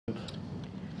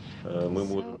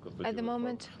So at the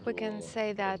moment, we can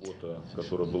say that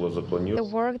the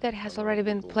work that has already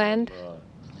been planned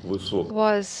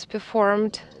was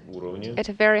performed at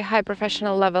a very high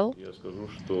professional level.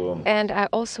 And I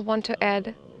also want to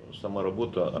add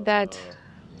that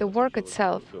the work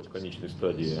itself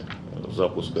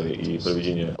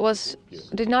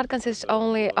did not consist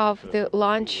only of the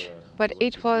launch, but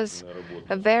it was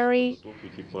a very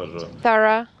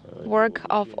thorough work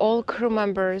of all crew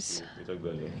members.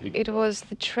 It was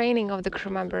the training of the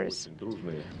crew members.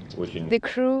 The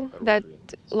crew that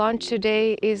launched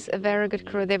today is a very good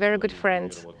crew. They're very good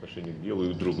friends.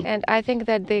 And I think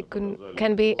that they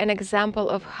can be an example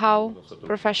of how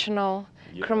professional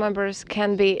crew members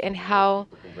can be and how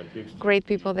great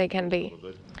people they can be.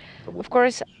 Of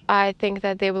course, I think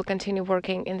that they will continue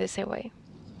working in the same way.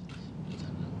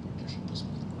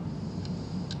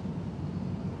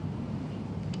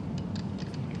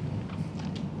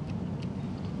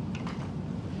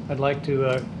 I'd like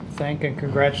to thank and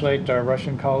congratulate our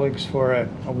Russian colleagues for a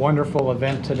wonderful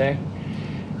event today.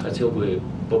 Хотел бы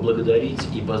поблагодарить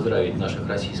и поздравить наших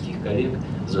российских коллег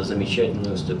за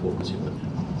замечательную стыковку сегодня.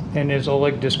 And as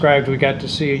Oleg described, we got to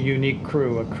see a unique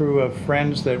crew of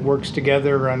friends that works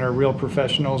together and are real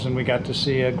professionals, and we got to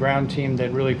see a ground team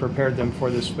that really prepared them for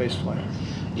this space flight.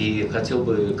 И хотел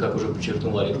бы, как уже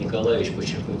подчеркнул Олег Николаевич,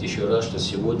 подчеркнуть еще раз, что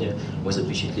сегодня мы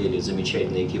запечатлели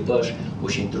замечательный экипаж,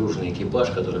 очень дружный экипаж,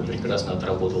 который прекрасно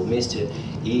отработал вместе,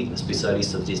 и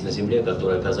специалистов здесь на Земле,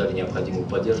 которые оказали необходимую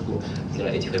поддержку для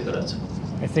этих операций.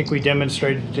 I think we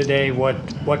demonstrated today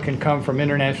what can come from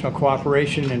international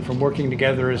cooperation and from working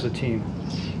together as a team.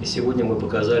 И сегодня мы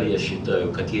показали, я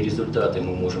считаю, какие результаты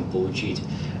мы можем получить,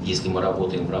 если мы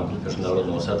работаем в рамках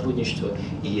международного сотрудничества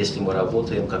и если мы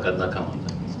работаем как одна команда.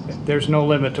 There's no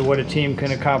limit to what a team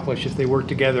can accomplish if they work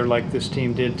together like this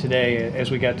team did today, as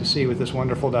we got to see with this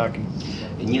wonderful docking.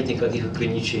 Нет никаких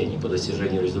ограничений по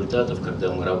достижению результатов,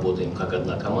 когда мы работаем как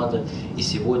одна команда, и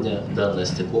сегодня данная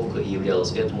стыковка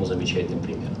являлась этому замечательным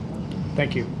примером.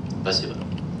 Thank you. Спасибо.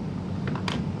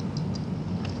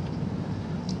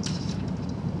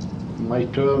 My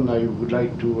turn, I would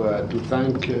like to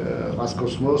thank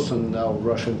Roscosmos and our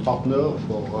Russian partner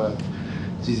for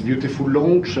this beautiful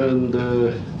launch and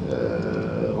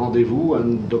rendezvous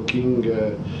and docking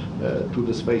to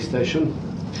the space station.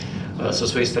 Со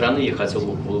своей стороны я хотел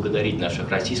бы поблагодарить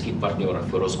наших российских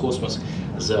партнеров и Роскосмос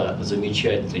за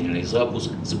замечательный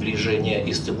запуск, сближение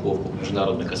и стыковку к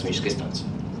Международной космической станции.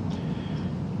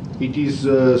 It is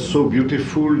so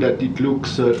beautiful that it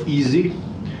looks easy,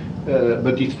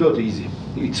 but it's not easy.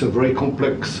 It's a very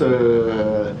complex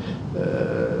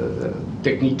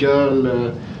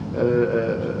technical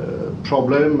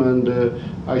problem, and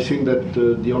I think that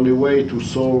the only way to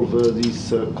solve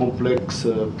these complex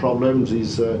problems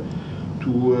is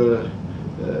to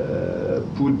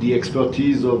put the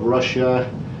expertise of Russia,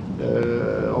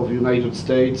 of the United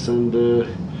States, and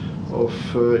of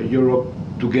Europe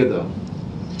together.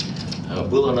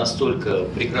 Было настолько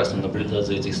прекрасно наблюдать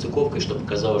за этой стыковкой, что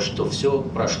показалось, что все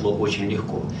прошло очень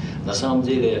легко. На самом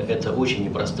деле это очень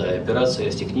непростая операция,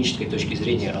 с технической точки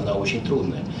зрения она очень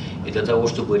трудная. И для того,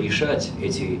 чтобы решать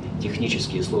эти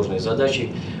технические сложные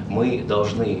задачи, мы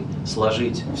должны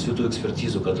сложить всю ту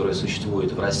экспертизу, которая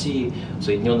существует в России, в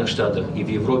Соединенных Штатах и в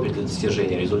Европе для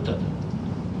достижения результата.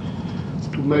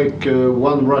 To make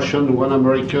one Russian, one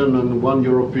American, and one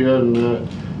European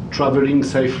traveling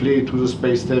safely to the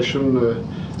space station,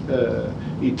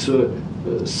 it's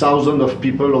thousands of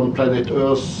people on planet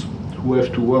Earth who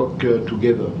have to work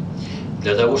together.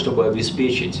 Для того, чтобы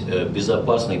обеспечить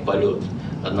безопасный полет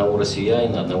одного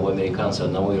россиянина, одного американца,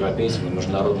 одного европейца на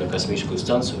Международную космическую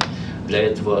станцию, для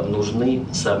этого нужны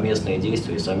совместные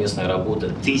действия, совместная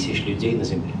работа тысяч людей на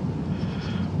Земле.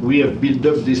 We have built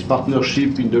up this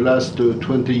partnership in the last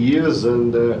 20 years,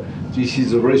 and this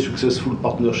is a very successful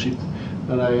partnership.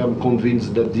 And I am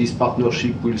convinced that this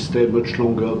partnership will stay much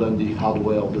longer than the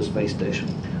hardware of the space station.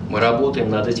 Мы работаем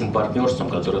над этим партнерством,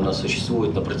 которое у нас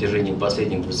существует на протяжении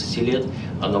последних 20 лет.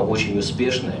 Оно очень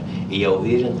успешное, и я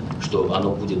уверен, что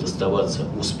оно будет оставаться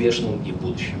успешным и в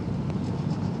будущем.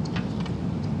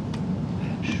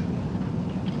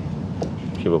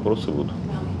 Какие вопросы будут?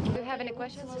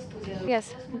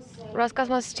 Yes,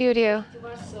 Roscosmos Studio.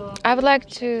 I would like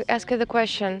to ask you the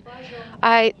question.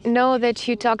 I know that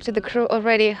you talked to the crew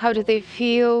already. How do they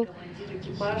feel?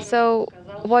 So,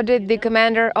 what did the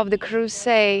commander of the crew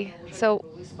say? So,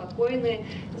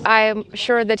 I'm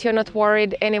sure that you're not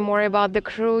worried anymore about the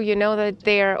crew. You know that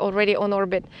they are already on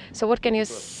orbit. So what can you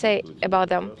say about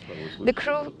them? The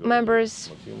crew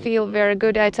members feel very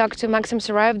good. I talked to Maxim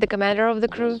Suraev, the commander of the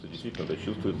crew,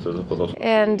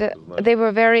 and they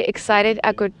were very excited.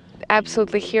 I could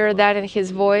absolutely hear that in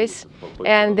his voice,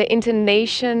 and the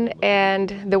intonation and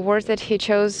the words that he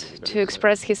chose to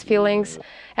express his feelings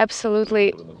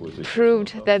absolutely proved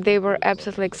that they were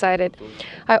absolutely excited.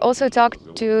 I also talked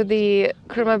to the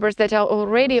crew members that are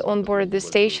already on board the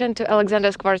station, to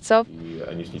Alexander Skvartsov,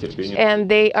 and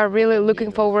they are really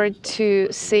looking forward to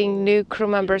seeing new crew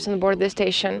members on board the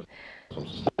station.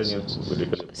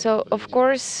 So, of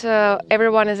course,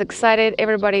 everyone is excited,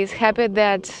 everybody is happy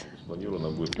that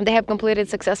they have completed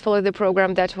successfully the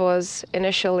program that was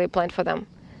initially planned for them.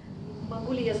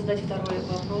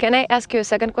 Can I ask you a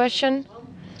second question?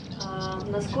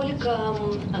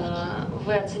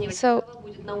 So,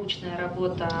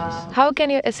 how can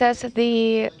you assess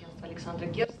the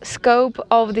scope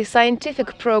of the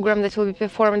scientific program that will be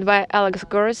performed by Alex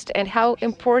Gerst, and how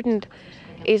important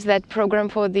is that program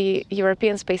for the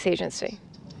European Space Agency?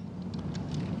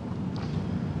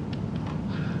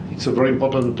 It's a very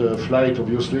important flight,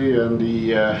 obviously, and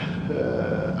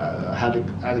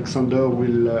Alexander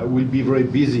will be very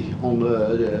busy on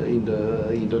in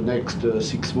the next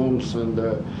 6 months, and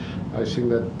I think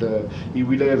that he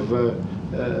will have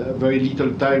very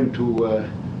little time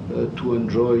to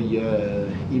enjoy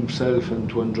himself and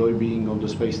to enjoy being on the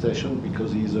space station,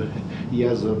 because he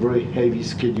has a very heavy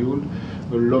schedule,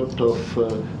 a lot of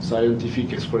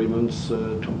scientific experiments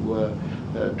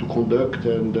to conduct,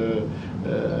 and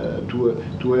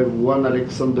to have one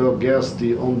Alexander Gerst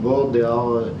on board. There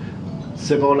are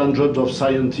several hundreds of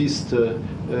scientists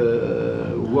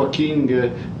working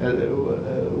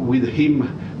with him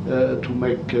to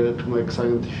make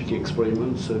scientific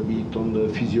experiments, be it on the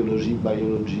physiology,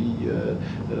 biology,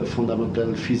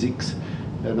 fundamental physics,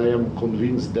 and I am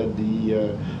convinced that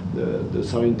the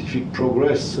scientific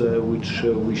progress which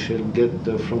we shall get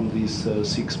from these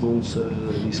 6 months,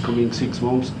 these coming 6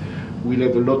 months, will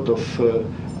have a lot of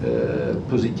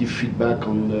positive feedback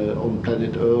on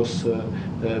planet Earth,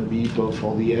 be it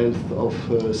for the health of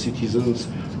citizens,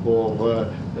 or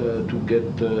to get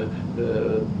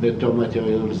better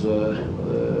materials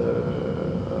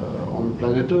on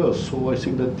planet Earth. So I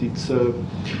think that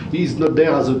he's not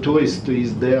there as a tourist,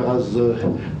 he's there as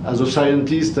a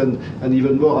scientist, and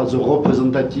even more as a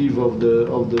representative of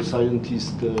the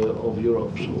scientists of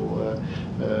Europe. So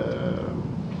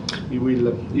he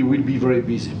will be very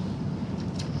busy.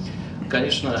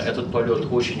 Конечно, этот полет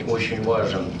очень-очень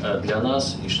важен для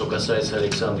нас, и что касается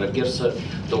Александра Герста,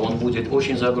 то он будет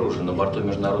очень загружен на борту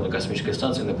Международной космической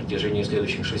станции на протяжении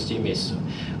следующих 6 месяцев.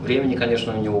 Времени,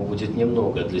 конечно, у него будет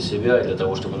немного для себя и для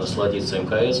того, чтобы насладиться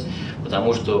МКС,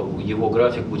 потому что его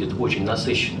график будет очень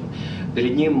насыщенным.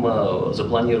 Перед ним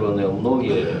запланированы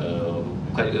многие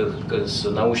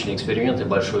научные эксперименты,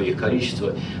 большое их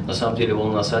количество. На самом деле он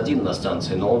у нас один на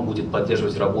станции, но он будет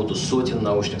поддерживать работу сотен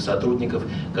научных сотрудников,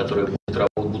 которые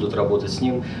будут работать с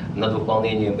ним над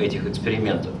выполнением этих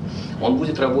экспериментов. Он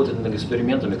будет работать над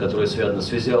экспериментами, которые связаны с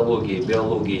физиологией,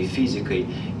 биологией, физикой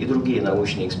и другие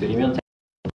научные эксперименты,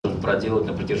 проделать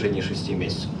на протяжении 6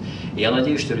 месяцев. И я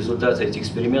надеюсь, что результаты этих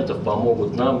экспериментов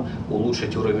помогут нам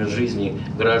улучшить уровень жизни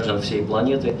граждан всей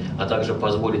планеты, а также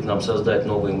позволить нам создать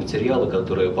новые материалы,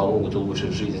 которые помогут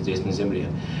улучшить жизнь здесь на Земле.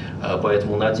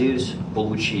 Поэтому надеюсь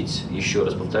получить, еще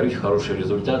раз повторюсь, хорошие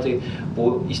результаты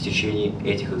по истечении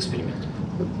этих экспериментов.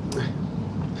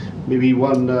 Maybe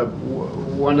one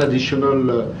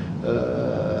additional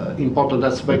important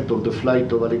aspect of the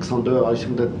flight of Alexander. I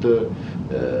think that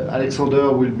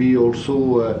Alexander will be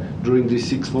also during these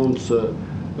 6 months a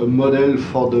model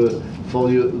for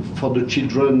the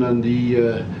children and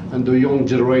the young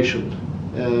generation,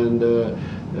 and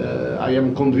I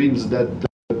am convinced that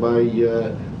by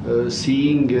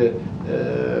seeing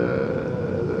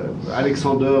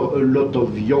Alexander, a lot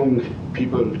of young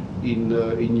people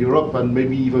in Europe and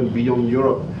maybe even beyond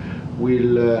Europe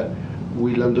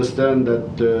will understand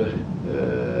that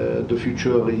the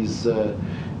future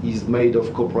is made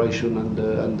of cooperation,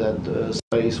 and that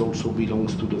space also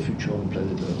belongs to the future on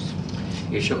planet Earth.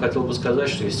 Еще хотел бы сказать,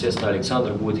 что, естественно,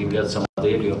 Александр будет являться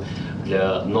моделью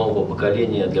для нового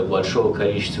поколения, для большого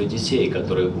количества детей,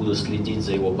 которые будут следить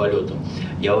за его полетом.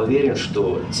 Я уверен,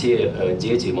 что те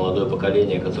дети, молодое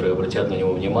поколение, которые обратят на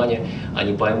него внимание,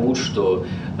 они поймут, что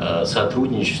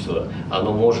сотрудничество,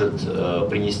 оно может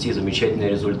принести замечательные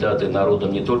результаты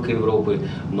народам не только Европы,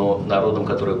 но народам,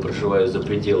 которые проживают за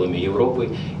пределами Европы,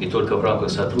 и только в рамках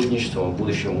сотрудничества мы в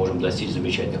будущем можем достичь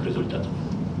замечательных результатов.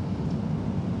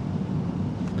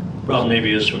 Rob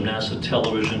Navius from NASA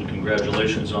Television.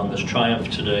 Congratulations on this triumph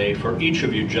today for each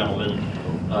of you gentlemen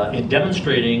in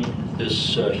demonstrating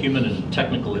this human and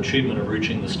technical achievement of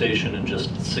reaching the station in just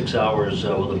 6 hours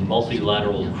with a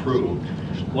multilateral crew,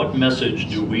 what message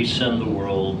do we send the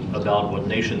world about what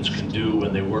nations can do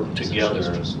when they work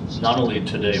together, not only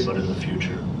today but in the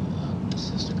future?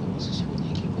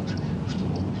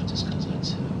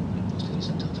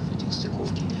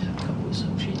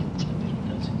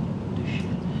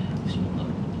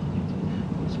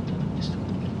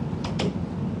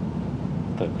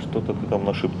 Так, что-то ты там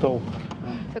нашептал?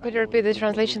 So could you repeat the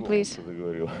translation, please? Что ты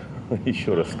говорил?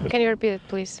 Еще раз скажи. Can you repeat it,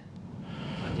 please?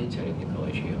 Олег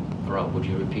Николаевич, Rob, would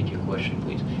you repeat your question,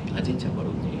 please? Оденьте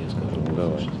оборудование, я скажу.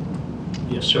 Давай.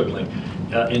 Yes, certainly.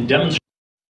 In demonstrating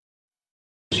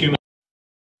human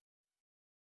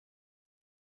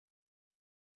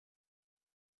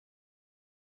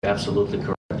Absolutely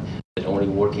correct. That only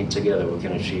working together we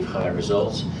can achieve high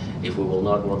results. If we will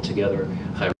not work together,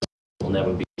 high results will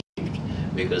never be achieved.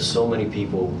 Because so many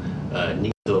people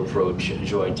need to approach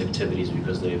joint activities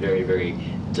because they're very, very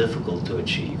difficult to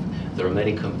achieve. There are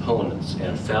many components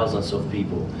and thousands of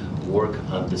people work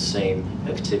on the same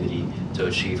activity to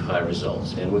achieve high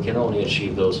results. And we can only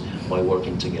achieve those by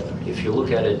working together. If you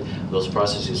look at it, those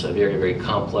processes are very, very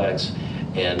complex,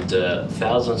 and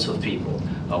thousands of people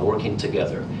are working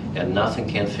together, and nothing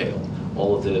can fail.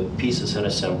 All of the pieces and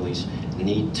assemblies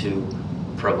need to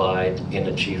provide and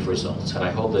achieve results. And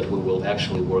I hope that we will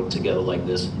actually work together like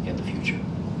this in the future.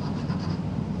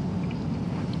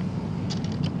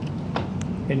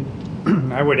 And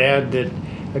I would add that,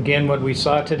 again, what we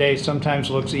saw today sometimes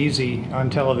looks easy on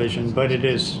television, but it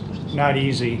is not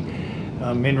easy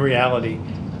in reality.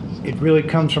 It really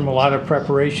comes from a lot of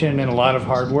preparation and a lot of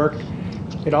hard work.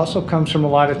 It also comes from a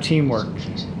lot of teamwork.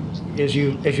 As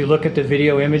you look at the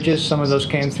video images, some of those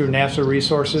came through NASA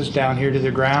resources down here to the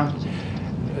ground.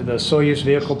 The Soyuz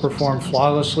vehicle performed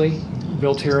flawlessly,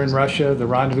 built here in Russia. The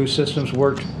rendezvous systems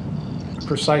worked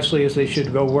precisely as they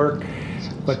should go work.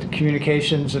 But the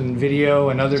communications and video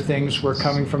and other things were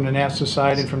coming from the NASA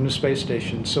side and from the space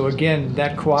station. So again,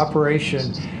 that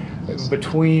cooperation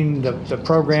between the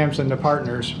programs and the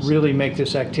partners really make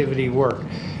this activity work.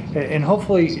 And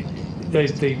hopefully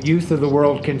the youth of the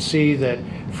world can see that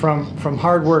from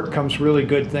hard work comes really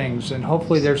good things, and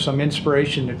hopefully there's some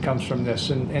inspiration that comes from this.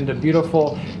 And the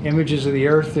beautiful images of the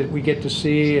Earth that we get to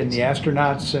see, and the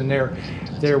astronauts and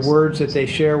their words that they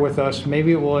share with us,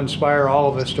 maybe it will inspire all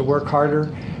of us to work harder,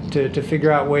 to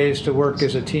figure out ways to work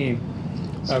as a team.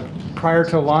 Prior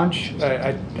to launch,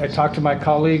 I talked to my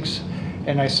colleagues,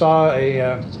 and I saw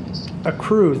a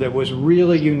crew that was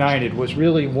really united, was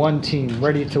really one team,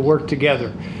 ready to work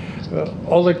together.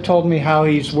 Oleg told me how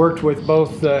he's worked with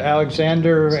both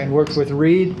Alexander and worked with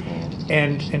Reid,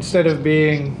 and instead of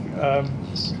being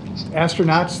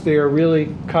astronauts, they are really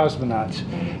cosmonauts.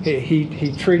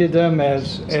 He treated them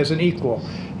as an equal,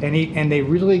 and they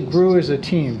really grew as a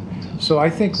team. So I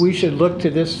think we should look to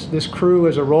this crew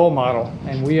as a role model,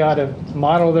 and we ought to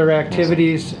model their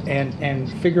activities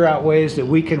and figure out ways that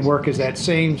we can work as that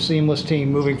same seamless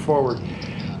team moving forward.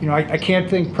 You know, I can't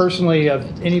think personally of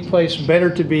any place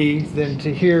better to be than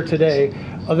to here today,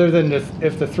 other than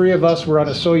if the three of us were on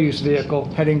a Soyuz vehicle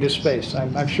heading to space.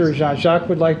 I'm sure Jean-Jacques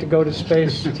would like to go to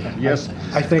space. Yes.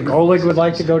 I think Oleg would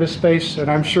like to go to space, and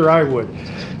I'm sure I would.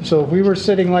 So if we were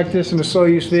sitting like this in a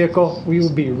Soyuz vehicle, we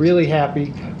would be really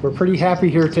happy. We're pretty happy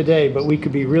here today, but we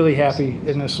could be really happy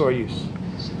in the Soyuz.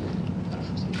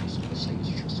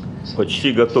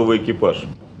 Почти готовый экипаж.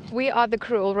 We are the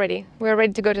crew already. We are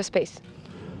ready to go to space.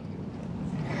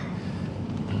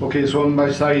 Okay, so on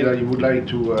my side, I would like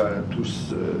to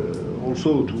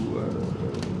also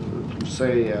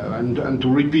say and to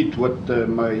repeat what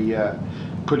my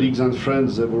colleagues and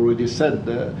friends have already said.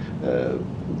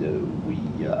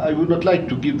 I would not like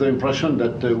to give the impression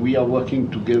that we are working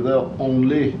together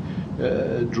only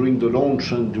during the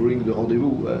launch and during the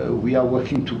rendezvous. We are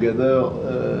working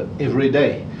together every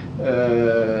day,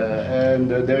 and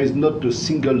there is not a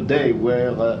single day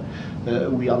where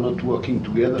we are not working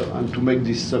together. And to make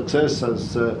this success,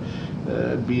 as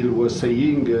Bill was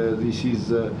saying, this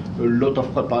is a lot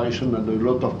of preparation and a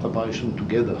lot of preparation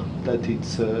together. That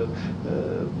it's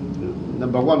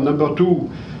number one. Number two,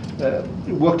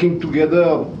 working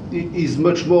together is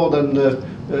much more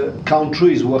than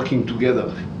countries working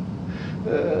together.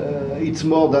 It's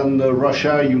more than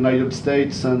Russia, United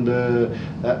States, and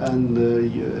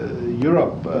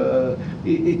Europe.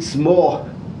 It's more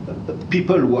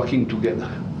people working together.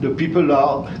 The people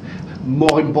are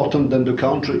more important than the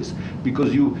countries,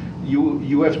 because you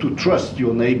have to trust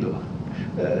your neighbor.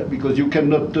 because you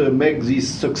cannot make this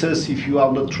success if you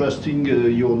are not trusting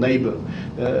your neighbor,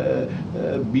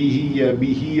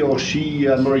 be he or she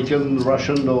American,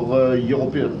 Russian, or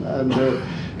European.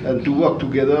 And to work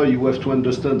together, you have to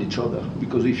understand each other,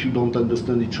 because if you don't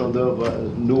understand each other,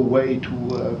 no way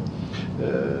to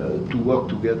work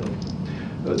together.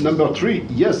 Number 3,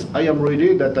 yes, I am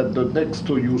ready that at the next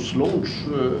Soyuz launch,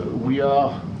 we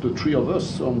are the 3 of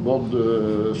us on board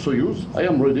the Soyuz. I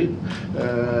am ready.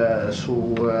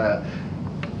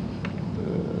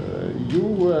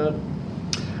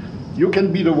 You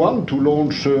can be the one to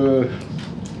launch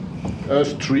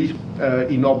us 3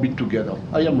 in orbit together.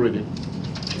 I am ready.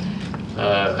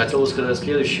 Хотел бы сказать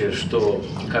следующее, что,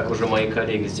 как уже мои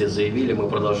коллеги здесь заявили, мы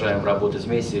продолжаем работать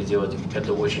вместе и делать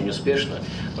это очень успешно,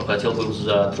 но хотел бы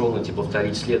затронуть и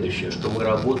повторить следующее, что мы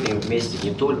работаем вместе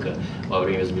не только во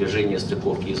время сближения,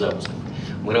 стыковки и запусков.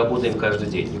 Мы работаем каждый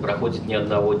день, не проходит ни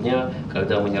одного дня,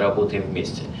 когда мы не работаем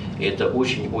вместе. И это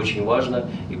очень-очень важно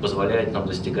и позволяет нам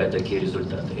достигать такие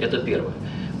результаты. Это первое.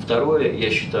 Второе,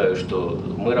 я считаю, что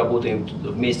мы работаем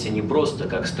вместе не просто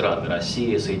как страны,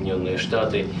 Россия, Соединенные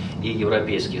Штаты и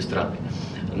европейские страны,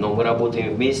 но мы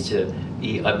работаем вместе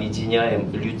и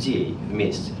объединяем людей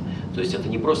вместе. То есть это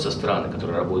не просто страны,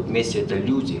 которые работают вместе, это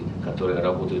люди, которые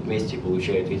работают вместе и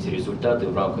получают эти результаты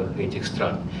в рамках этих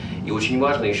стран. И очень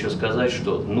важно еще сказать,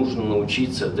 что нужно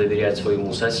научиться доверять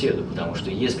своему соседу, потому что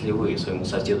если вы своему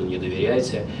соседу не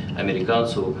доверяете,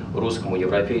 американцу, русскому,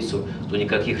 европейцу, то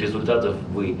никаких результатов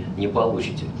вы не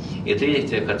получите. И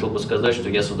третье, я хотел бы сказать, что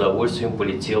я с удовольствием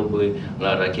полетел бы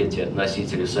на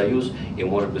ракете-носителе «Союз», и,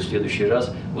 может быть, в следующий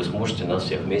раз вы сможете нас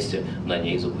всех вместе на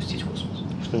ней запустить в космос.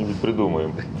 Что-нибудь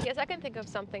придумаем. Yes, I can think of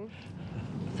something.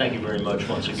 Thank you very much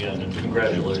once again, and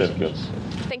congratulations.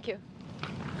 Thank you.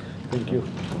 Thank you.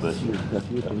 Удачи.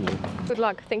 Good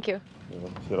luck. Thank you.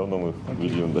 Все равно мы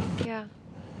выйдем, да. Yeah.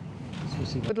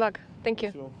 Good luck. Thank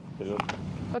you. Все, вперед.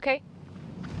 Okay.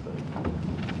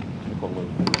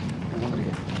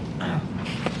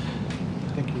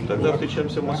 Тогда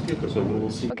встречаемся в Москве, как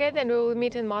обычно. Okay, then we will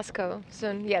meet in Moscow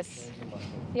soon. Yes.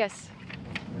 Yes.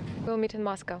 We'll meet in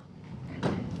Moscow.